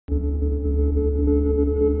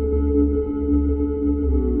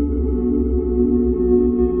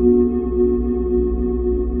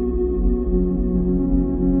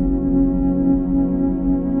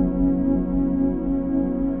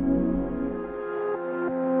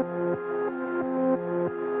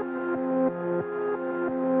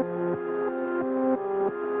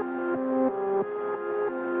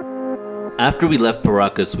After we left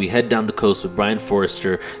Paracas, we head down the coast with Brian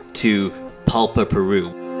Forrester to Palpa, Peru.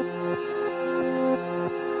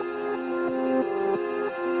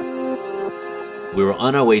 We were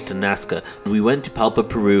on our way to Nazca. We went to Palpa,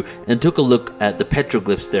 Peru and took a look at the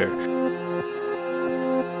petroglyphs there.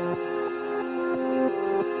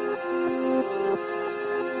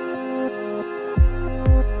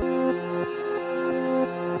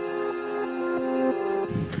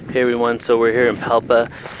 Hey everyone, so we're here in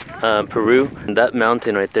Palpa, Peru, and that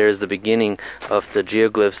mountain right there is the beginning of the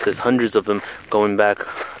geoglyphs. There's hundreds of them going back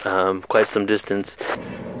quite some distance.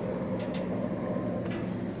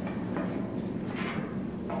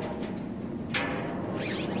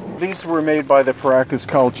 These were made by the Paracas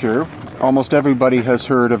culture. Almost everybody has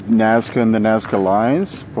heard of Nazca and the Nazca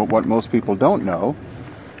lines, but what most people don't know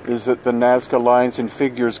is that the Nazca lines and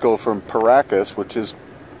figures go from Paracas, which is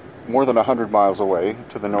more than 100 miles away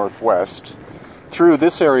to the northwest, through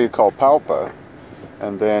this area called Palpa,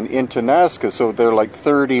 and then into Nazca. So they're like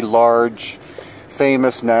 30 large,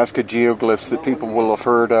 famous Nazca geoglyphs that people will have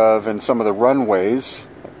heard of, and some of the runways.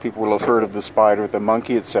 People will have heard of the spider, the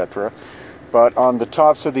monkey, etc. But on the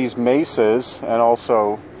tops of these mesas, and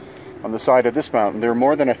also on the side of this mountain, there are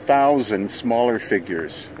more than 1,000 smaller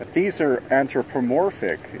figures. These are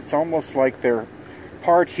anthropomorphic. It's almost like they're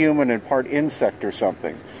part human and part insect or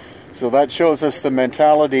something. So that shows us the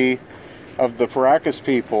mentality of the Paracas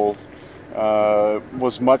people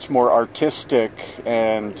was much more artistic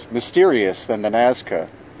and mysterious than the Nazca.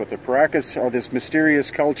 But the Paracas are this mysterious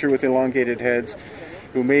culture with elongated heads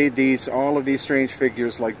who made all of these strange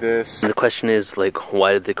figures like this. The question is, like,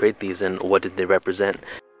 why did they create these and what did they represent?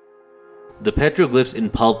 The petroglyphs in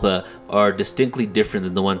Palpa are distinctly different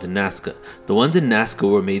than the ones in Nazca. The ones in Nazca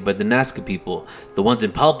were made by the Nazca people. The ones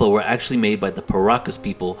in Palpa were actually made by the Paracas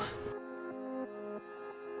people.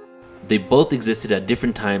 They both existed at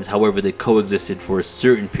different times, however they coexisted for a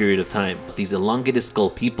certain period of time. These elongated skull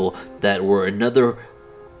people that were another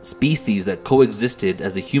species that coexisted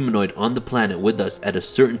as a humanoid on the planet with us at a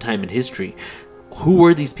certain time in history. Who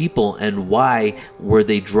were these people and why were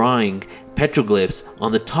they drawing petroglyphs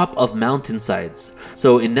on the top of mountainsides?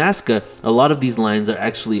 So in Nazca, a lot of these lines are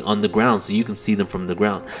actually on the ground, so you can see them from the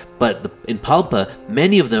ground. But in Palpa,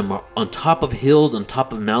 many of them are on top of hills, on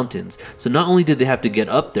top of mountains. So not only did they have to get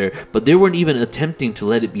up there, but they weren't even attempting to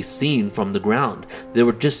let it be seen from the ground. They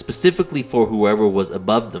were just specifically for whoever was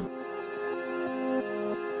above them.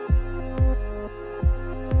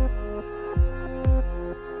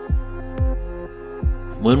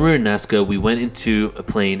 When we were in Nazca, we went into a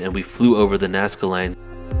plane and we flew over the Nazca lines.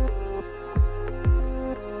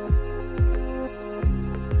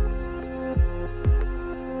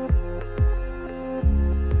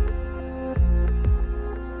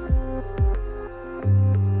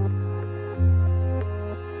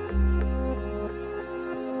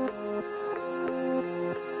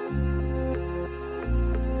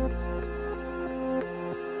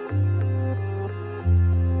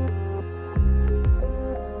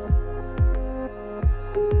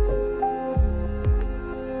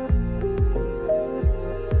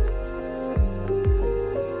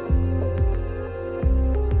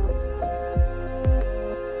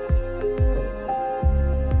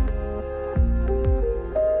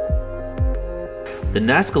 The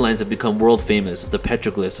Nazca lines have become world famous, of the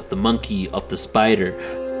petroglyphs, of the monkey, of the spider.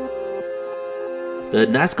 The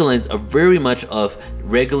Nazca lines are very much of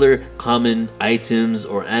regular common items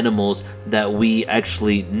or animals that we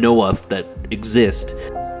actually know of that exist.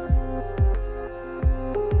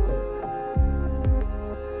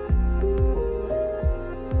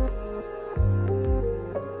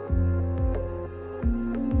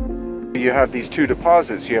 You have these two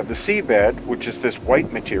deposits. You have the seabed, which is this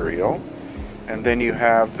white material, and then you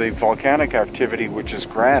have the volcanic activity, which is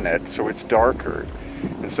granite, so it's darker.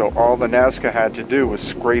 And so all the Nazca had to do was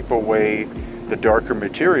scrape away the darker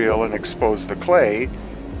material and expose the clay,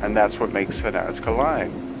 and that's what makes the Nazca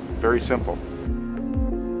line. Very simple.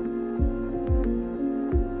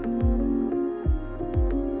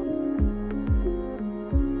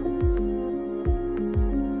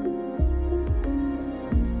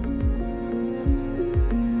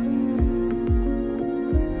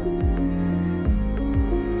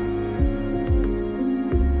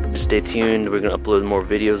 Stay tuned, we're going to upload more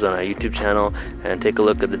videos on our YouTube channel and take a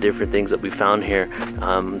look at the different things that we found here.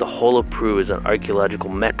 The whole of Peru is an archaeological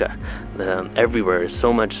mecca everywhere,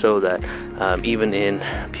 so much so that even in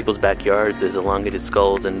people's backyards there's elongated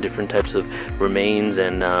skulls and different types of remains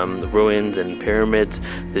and ruins and pyramids.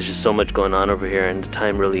 There's just so much going on over here, and the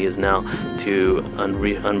time really is now to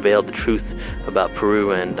unveil the truth about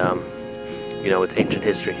Peru and you know, its ancient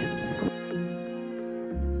history.